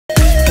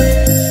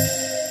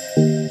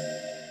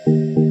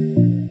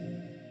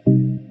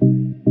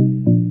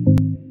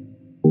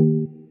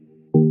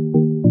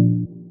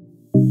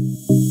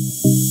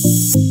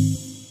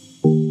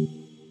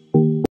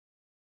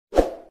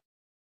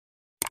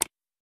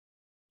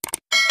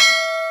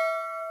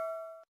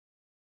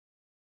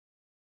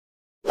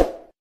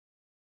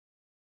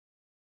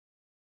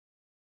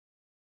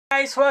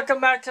Guys, welcome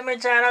back to my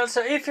channel.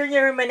 So if you're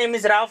new, my name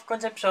is Ralph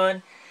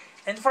Concepcion,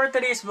 and for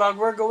today's vlog,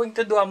 we're going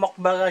to do a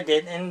mukbang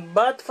again.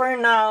 But for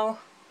now,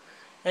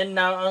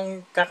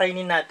 ang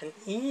kakainin natin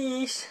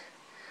is,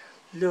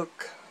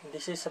 look,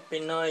 this is a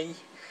Pinoy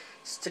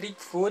street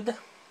food,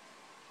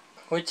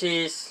 which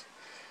is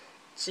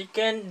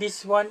chicken.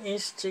 This one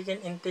is chicken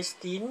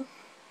intestine.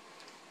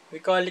 We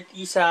call it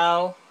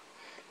isaw.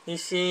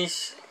 This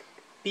is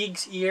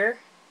pig's ear,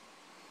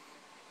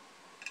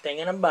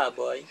 tenga ng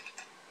baboy.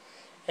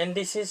 And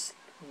this is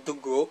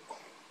dugo.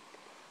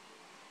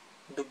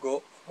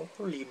 Dugo.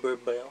 Liver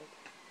ba yun?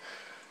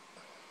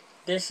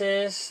 This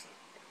is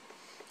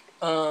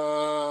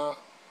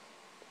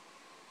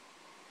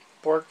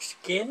pork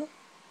skin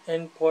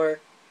and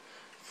pork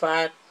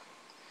fat.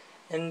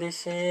 And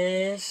this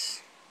is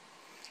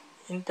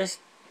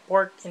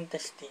pork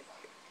intestine.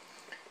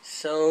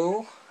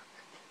 So,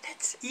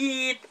 let's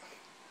eat!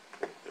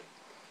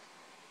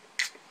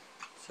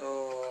 So,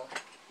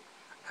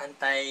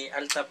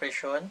 anti-alta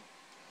pressure.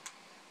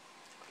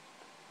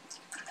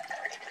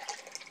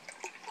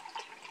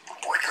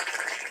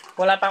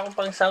 Wala pa akong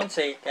pang sounds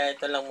kaya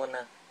ito lang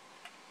muna.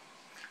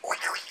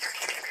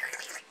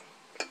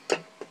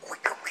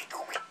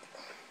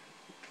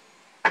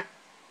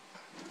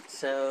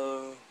 So,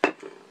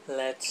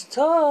 let's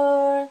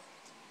start!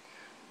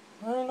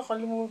 Ay,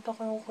 nakalimutan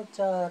ko yung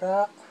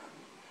kutsara.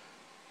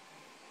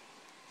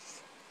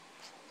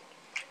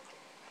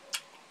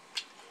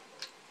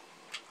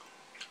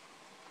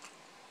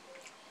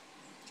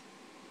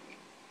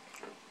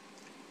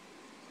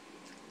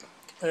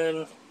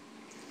 And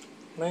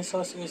my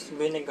sauce is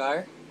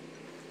vinegar.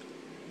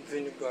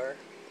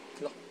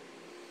 Look.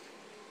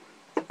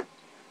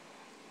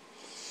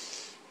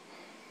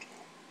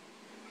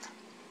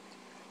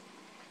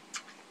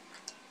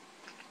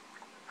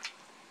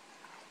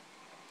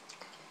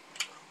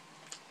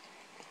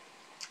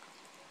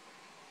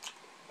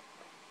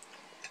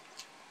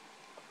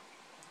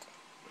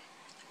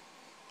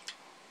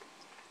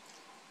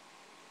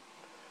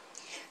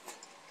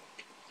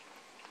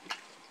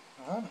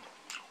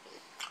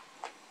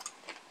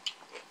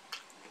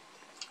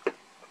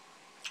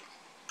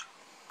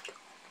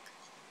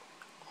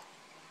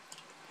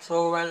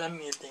 So while I'm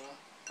eating,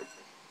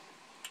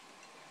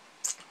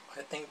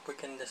 I think we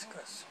can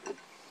discuss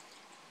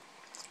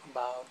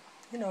about,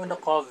 the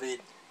COVID.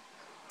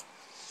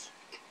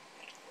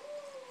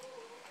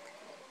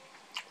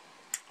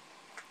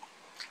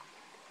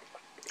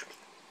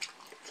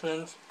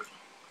 Since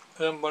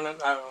ilang buwan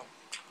na tayo.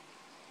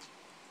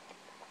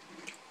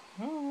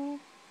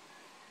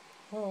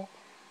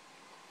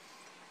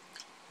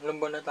 Ilang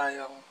buwan na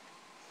tayo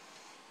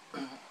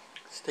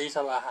stay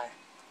sa bahay.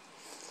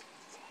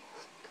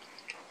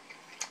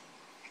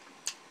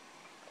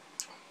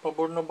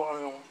 Pabor na ba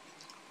kayong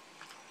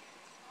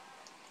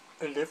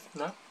i-lift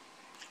na?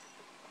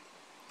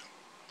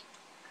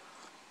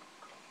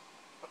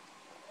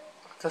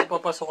 Tapos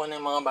papasok na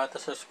yung mga bata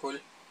sa school.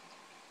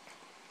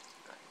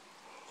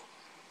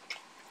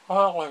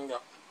 Ako hindi.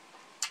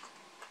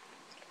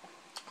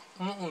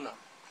 Una.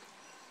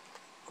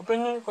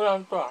 Opinion ko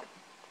lang to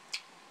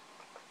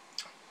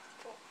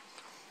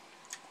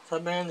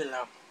Sabi nga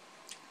nila,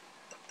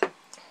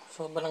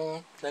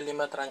 sobrang dali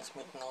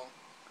ma-transmit ng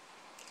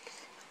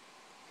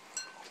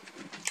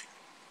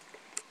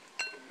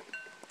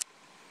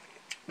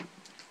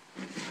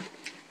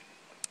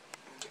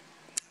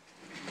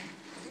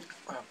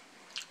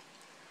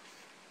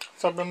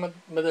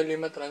madali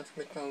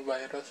ma-transmit ng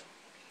virus.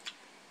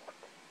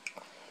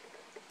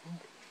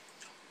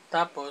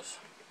 Tapos,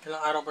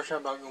 ilang araw pa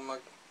siya bago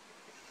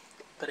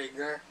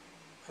mag-trigger.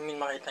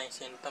 Makita yung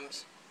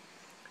symptoms.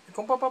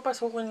 Kung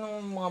papapasukin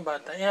ng mga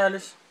bata,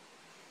 halos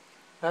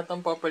lahat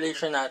ng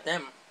population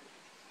natin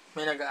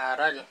may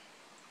nag-aaral.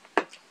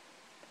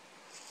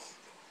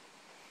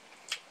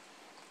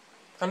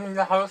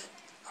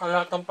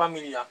 Lahat ng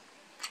pamilya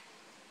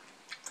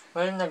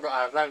may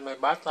nag-aaral,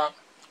 may bata.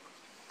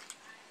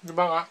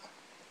 Diba nga?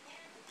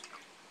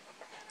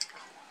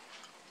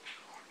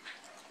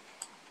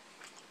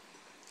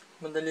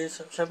 Madali,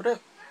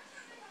 syempre,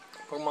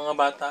 pag mga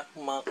bata,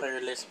 mga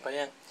careless pa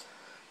yan,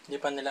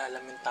 hindi pa nila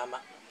alam yung tama.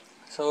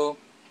 So,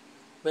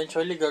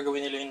 eventually,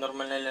 gagawin nila yung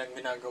normal na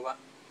ginagawa.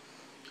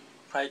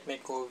 Kahit may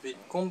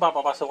COVID. Kung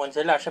papapasukan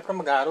sila, syempre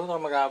mag-aaral o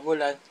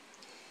mag-aabulan,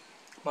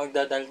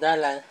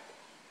 magdadaldalan.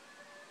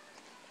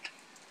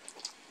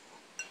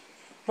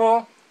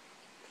 So,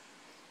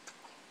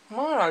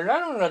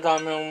 lalong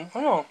nadami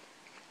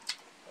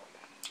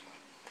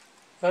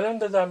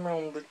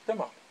yung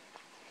biktima.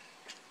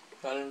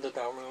 Lalong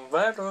dadami yung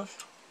virus.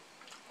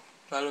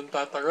 Lalong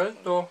tatagal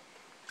to.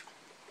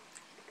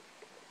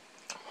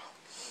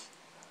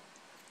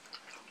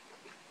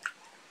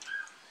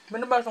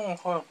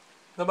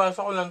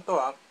 Nabasa ko lang to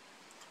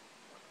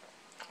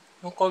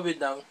yung COVID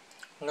daw,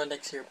 hanggang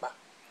next year pa.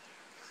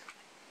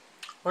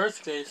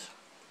 Worst case,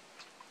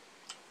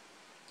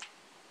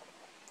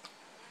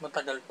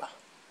 matagal pa.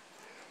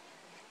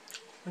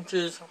 Which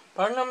is,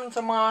 para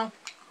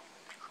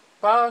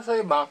sa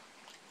iba,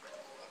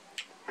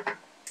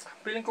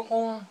 feeling ko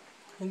kung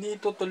hindi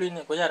itutuloy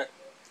na. Kunyari,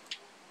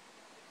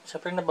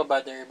 syempre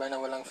nababother iba na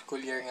walang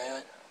school year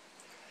ngayon.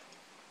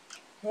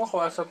 Kung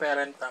ako as a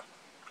parent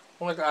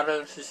kung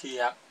nag-aaral si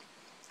Sia,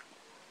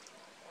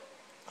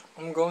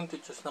 I'm going to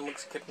choose na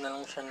mag-skip na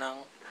lang siya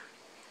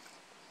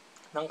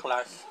ng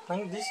class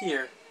ng this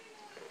year.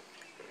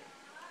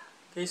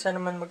 Kaysa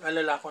naman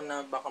mag-alala ko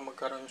na baka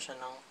magkaroon siya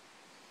ng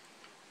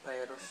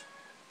virus.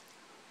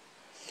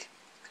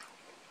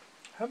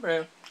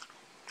 Siyempre,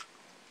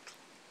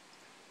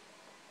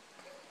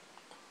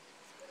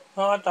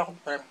 nakakatakot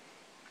pa rin.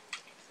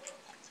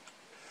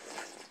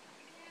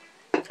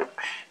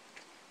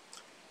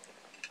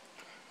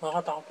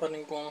 Nakakatakot pa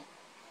rin kung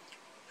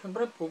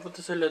siyempre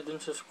pupunta sila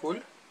dun sa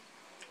school.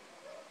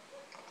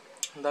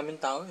 Ang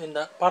daming tao. And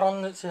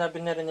parang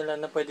sinabi na rin nila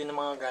na pwede na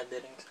mga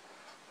gatherings.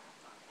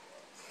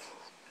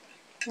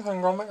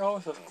 Hanggang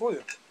ako sa school.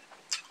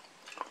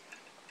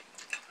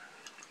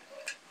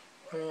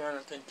 Ngayon nga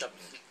natin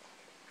chopstick.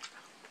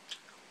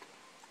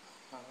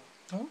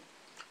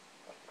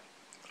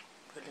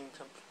 Pwedeng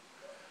chopstick.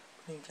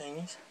 Pwedeng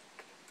Chinese.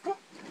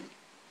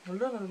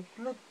 Wala,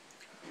 nalulot.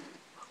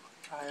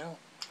 Ayaw.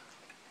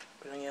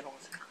 Pinangyero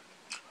kasi.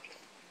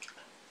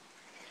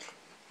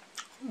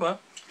 Diba?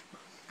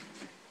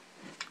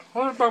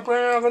 Kung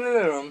nagpapayan ako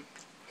nila yun,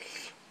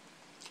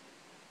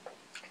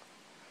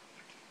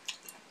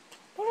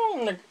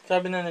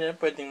 sabi na nila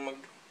pwedeng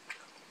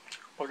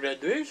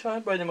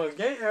mag-graduation, pwedeng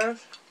mag-JS.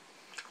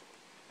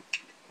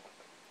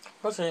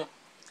 Kasi,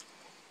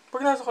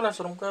 pag nasa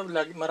classroom ka,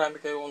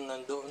 marami kayong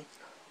nandoon.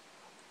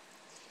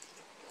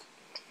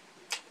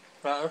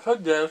 Kaya I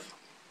suggest,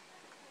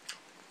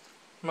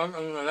 ano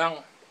na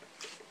lang.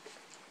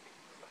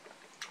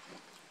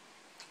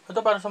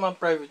 Ito para sa mga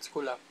private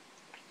school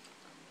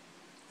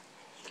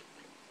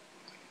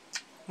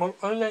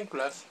mag-online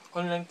class,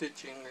 online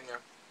teaching, ganyan.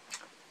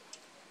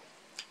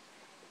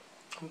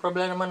 Ang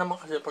problema naman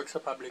kasi pag sa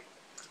public,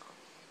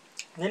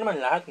 hindi naman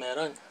lahat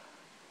meron.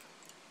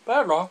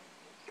 Pero,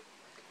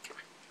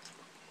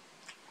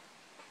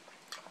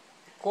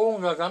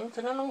 kung gagamit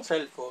sila ng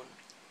cellphone,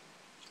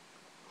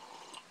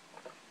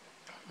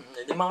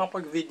 hindi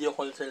makapag-video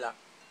call sila.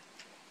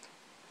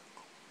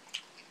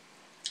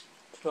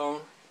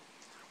 So,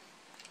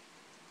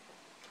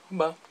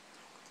 diba?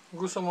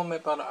 Gusto mo may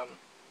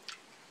paraan.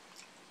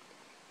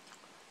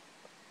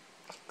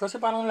 Kasi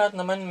parang lahat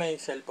naman may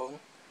cellphone.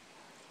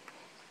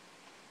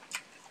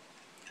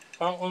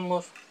 Parang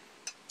almost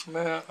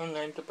may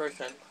 90%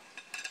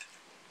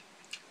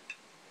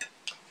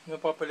 ng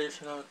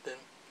population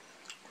natin.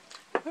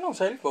 Anong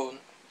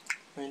cellphone?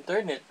 May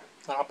internet.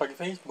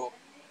 Nakapag-Facebook.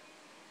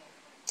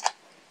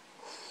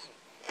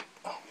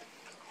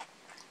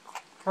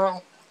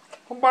 Kaya,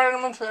 kumpara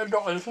naman sa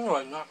education,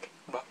 wala.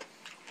 Diba?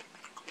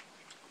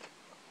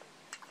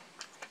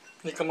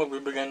 Hindi ka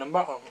magbibigay ng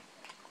baon.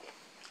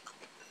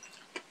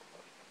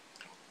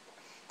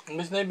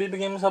 Imbes na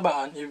ibibigay mo sa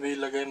baon,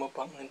 ibilagay mo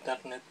pang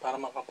internet para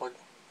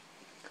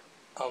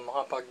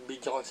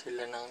makapag-video call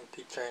sila ng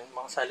teacher.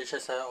 Makasali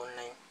siya sa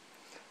online.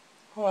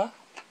 Diba?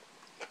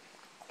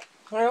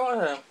 Ngayon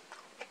kasi,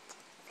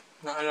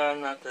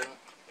 naalala natin,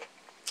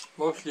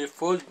 mostly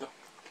food.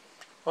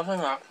 Kasi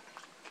nga,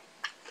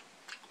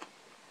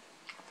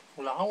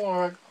 wala kang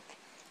work,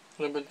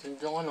 limited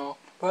yung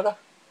para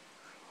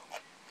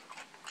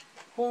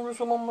kung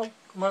gusto mo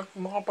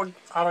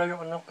makapag-aral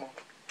yung anak mo,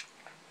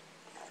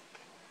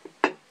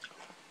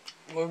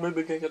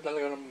 magbibigay ka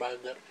talaga ng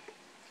budget.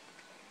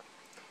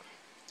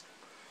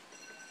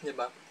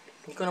 Diba?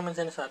 Hindi ko naman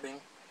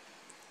sinasabing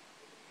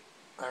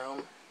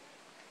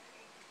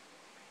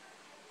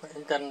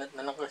internet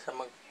na lang kasi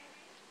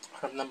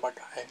maghanap ng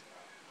pagkain.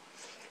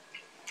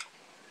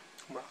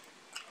 Diba?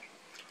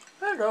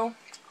 Pero,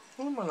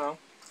 ano mo na?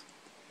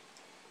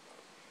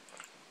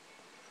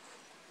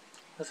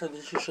 Nasa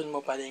decision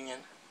mo pa rin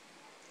yan.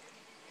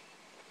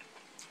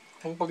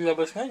 Kung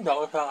paglabas nga, hindi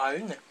ako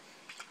sakayon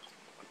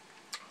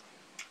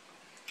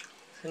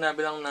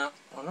Sinabi lang na,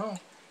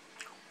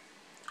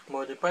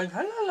 modified,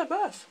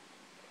 halalabas.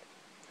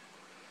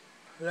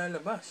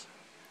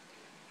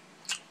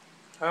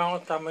 Parang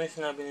ako tama yung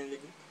sinabi ni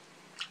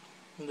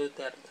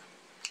Duterte.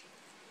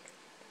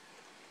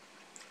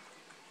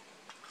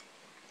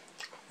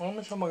 Ano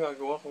na siya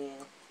magagawa kung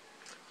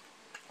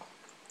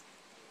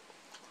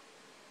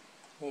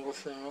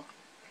gusto nyo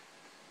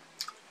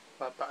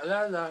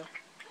papaalala,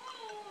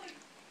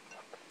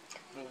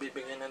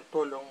 magbibigay ng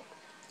tulong,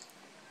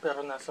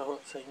 pero nasa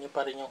sa inyo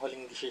pa rin yung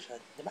huling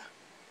desisyon, di ba?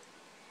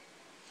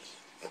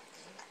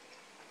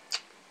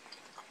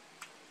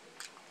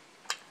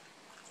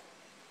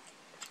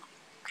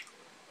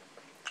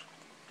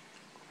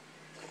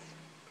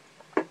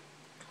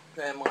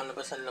 Kaya mga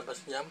labas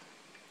dyan,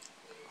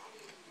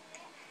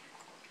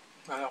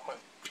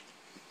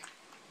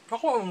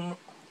 ako,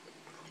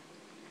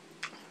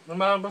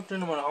 lumalabas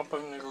din naman ako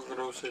pag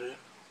nag-grocery.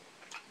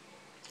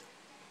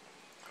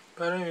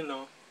 Pero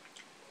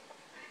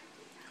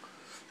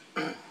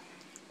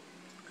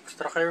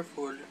extra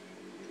careful,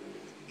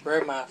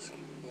 wear mask,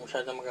 hindi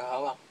masyadong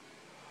maghahawak.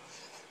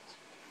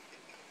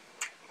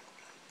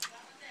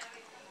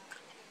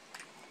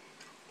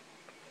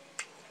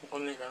 ko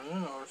ni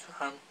ganun o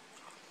saan.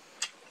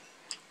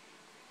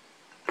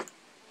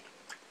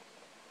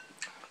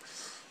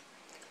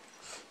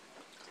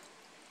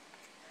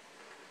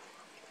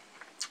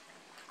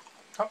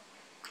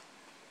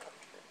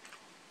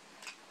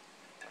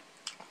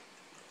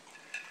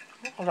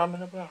 Marami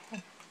na pala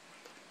ako.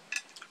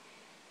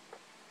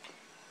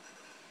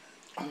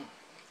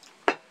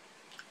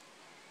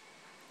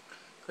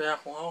 Kaya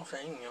kung ako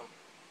sa inyo,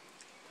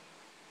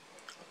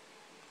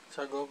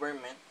 sa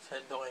government, sa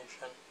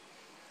education,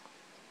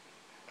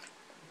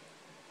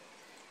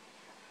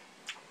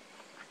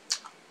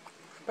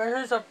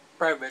 pero sa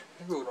private,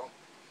 siguro.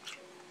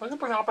 Kasi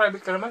pag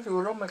naka-private ka naman,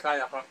 siguro may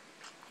kaya ka.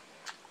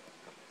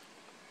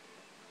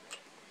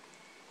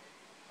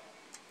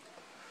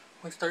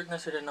 Mag-start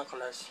na sila ng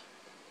class.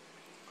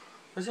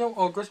 Kasi yung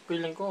August,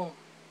 feeling ko,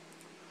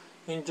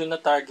 yung June na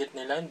target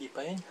nila, hindi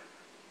pa yun.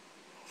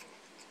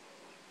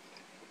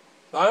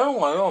 Lalo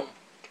ngayon,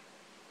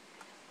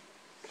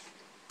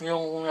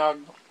 yung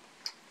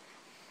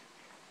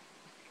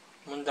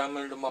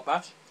mandamang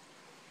lumabas,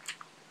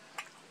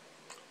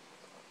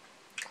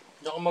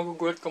 hindi ako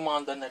magugulat kung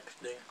mga the next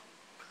day.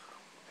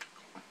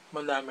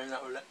 Madami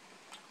na ulit.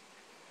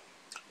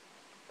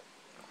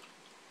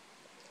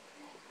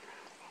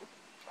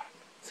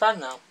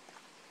 Sana,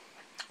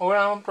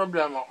 wala namang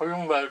problema kung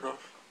yung virus,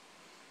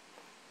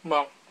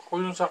 kung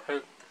yung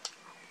sakit,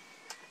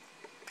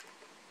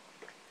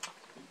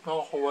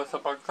 nakukuha sa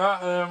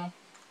pagkain,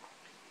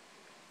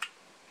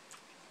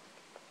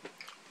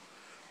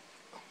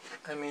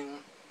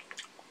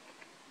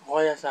 o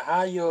kaya sa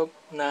hayop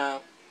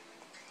na,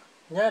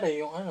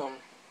 kunyari yung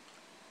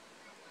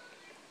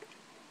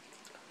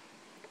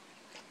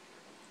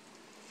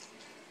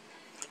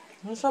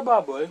yung sa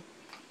baboy,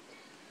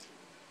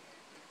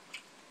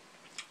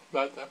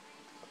 bata,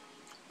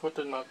 foot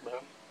and mouth ba?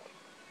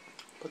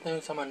 Puto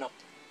yung sa manok.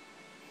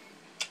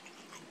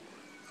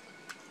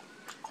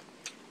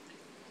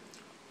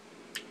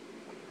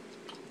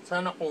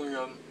 Sana kung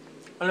yun,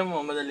 alam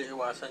mo, madali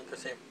iwasan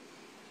kasi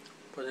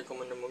pwede ko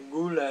muna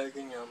maggulay,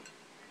 ganyan.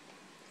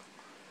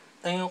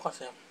 Ayun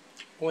kasi,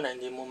 una,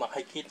 hindi mo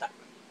makikita.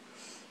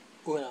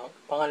 Una,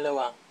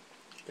 pangalawa,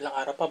 ilang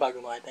araw pa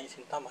bago makita yung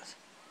sintomas.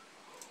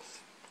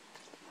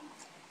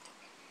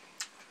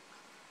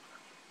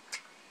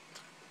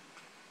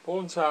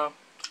 Kung sa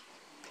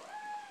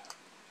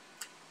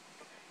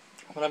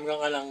marami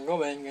kang alang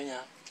gawin,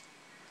 ganyan.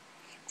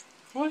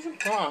 Masip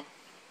ka.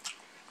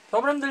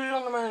 Sobrang dali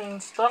lang naman yung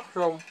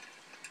instruction.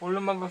 Kung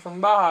lumabas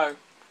ang bahay.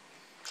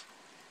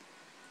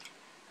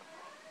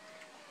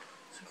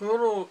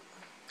 Siguro,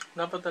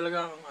 dapat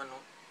talaga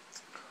ang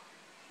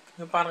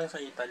yung parang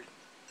sa Italy.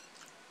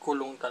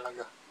 Kulong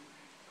talaga.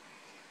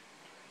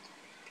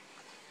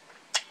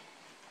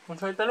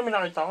 Kung sa Italy, may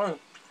nakita ko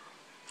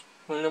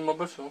Kung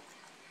lumabas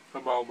sa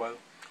bawal.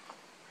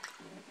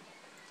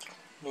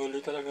 Nuli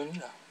talaga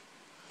nila.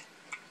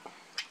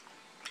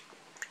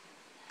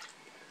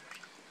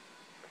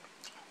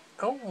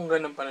 Kung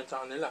ganun pa rin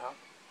sa kanila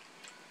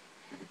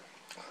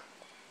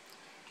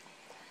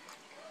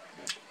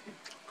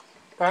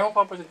Kaya yung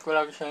kapatid ko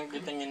lagi siya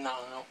nagtitingin na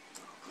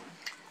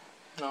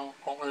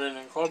kung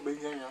alin ng COVID,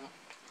 ganyan.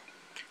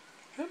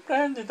 Siyempre,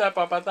 hindi tayo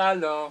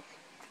papatalo.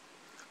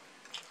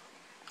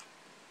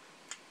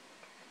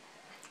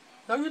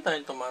 Lagi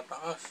tayong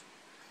tumataas.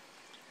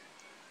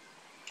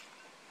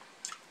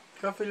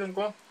 Kaya feeling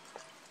ko,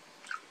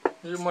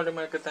 hindi mo rin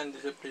makikita ang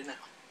disiplina.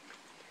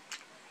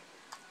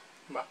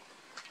 Diba?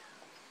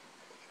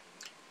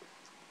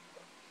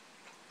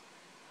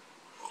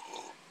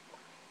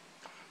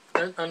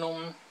 Kahit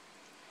anong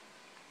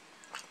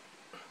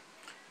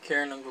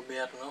care ng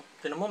gobyerno,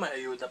 tinan mo may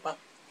ayuda pa.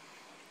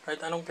 Kahit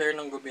anong care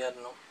ng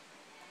gobyerno,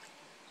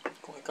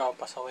 kung ikaw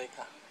pasaway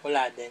ka,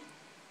 wala din.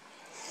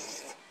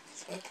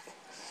 Okay.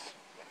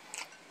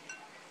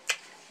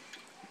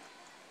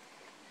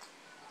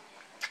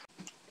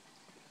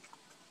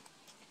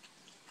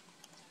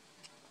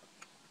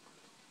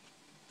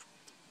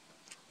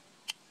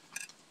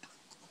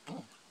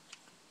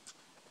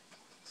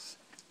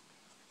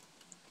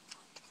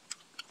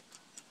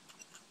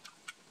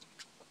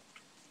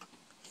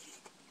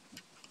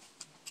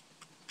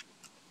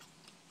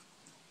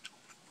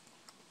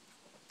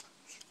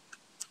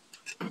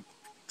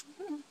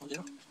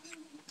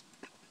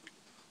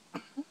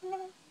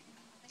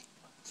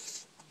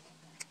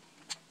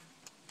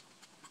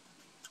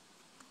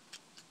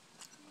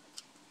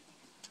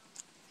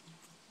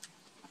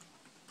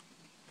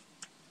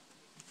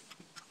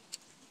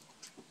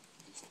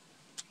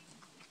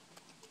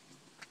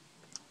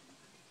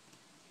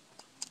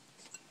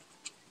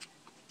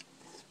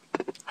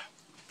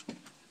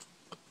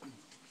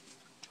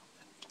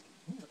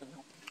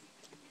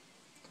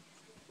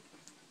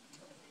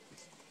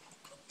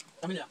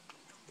 Pamilya.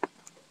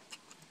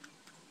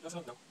 Nasa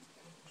daw.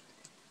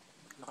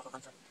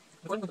 Nakakakansan.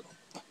 Nakuha mo ito.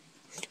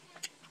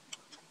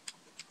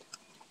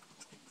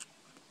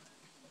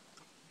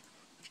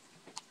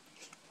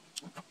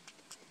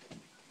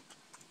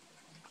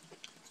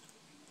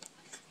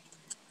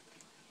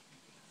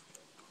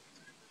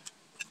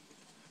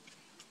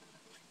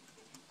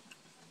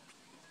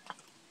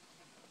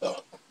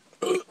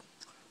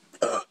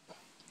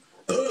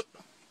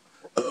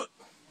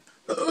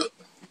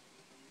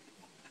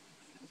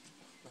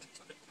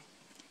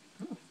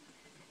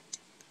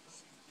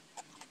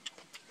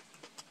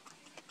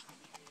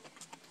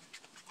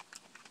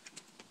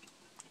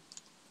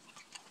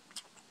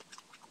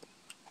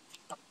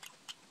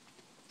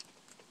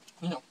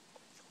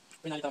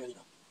 Pinali tayo dito.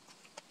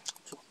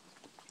 So,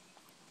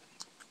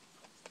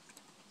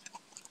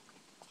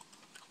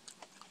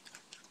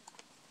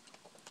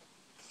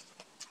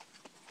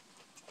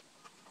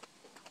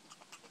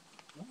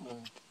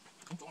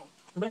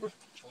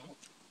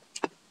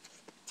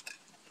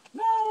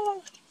 no!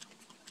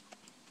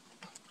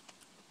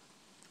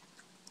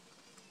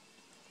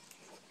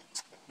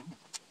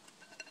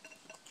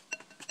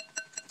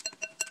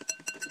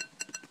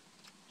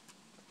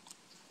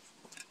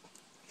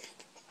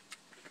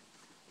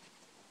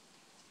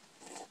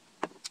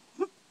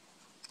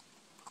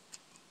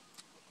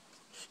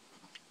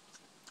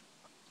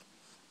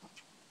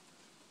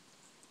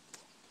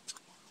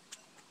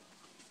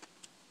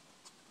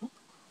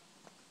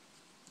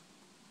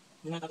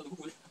 Hindi na tatulog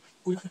ko ulit.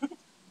 Uy.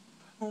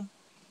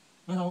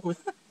 Ano ako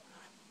ulit?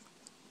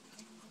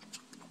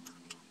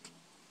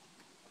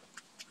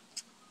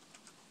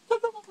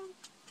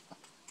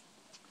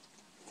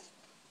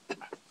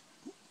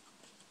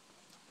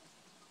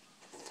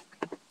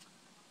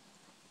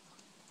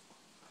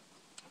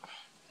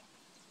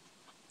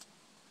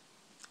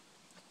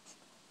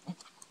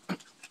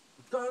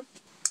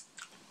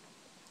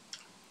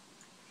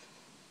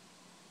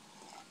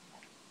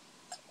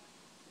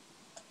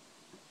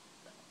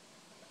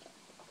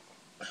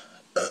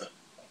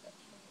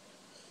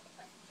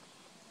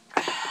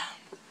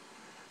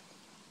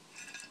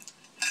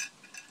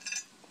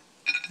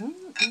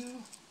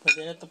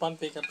 Pwede na ito pang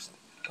pick-ups.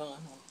 Pang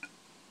ano.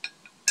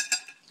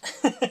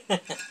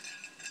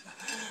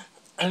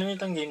 Alam mo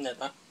itong game na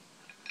ito?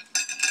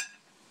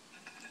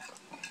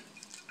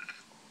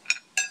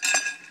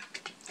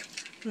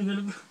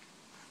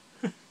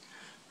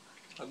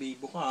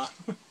 Pabibo ka.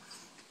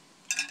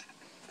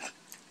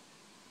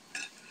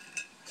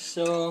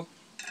 So,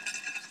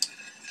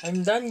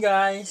 I'm done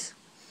guys.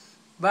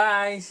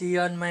 Bye. See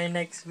you on my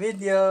next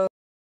video.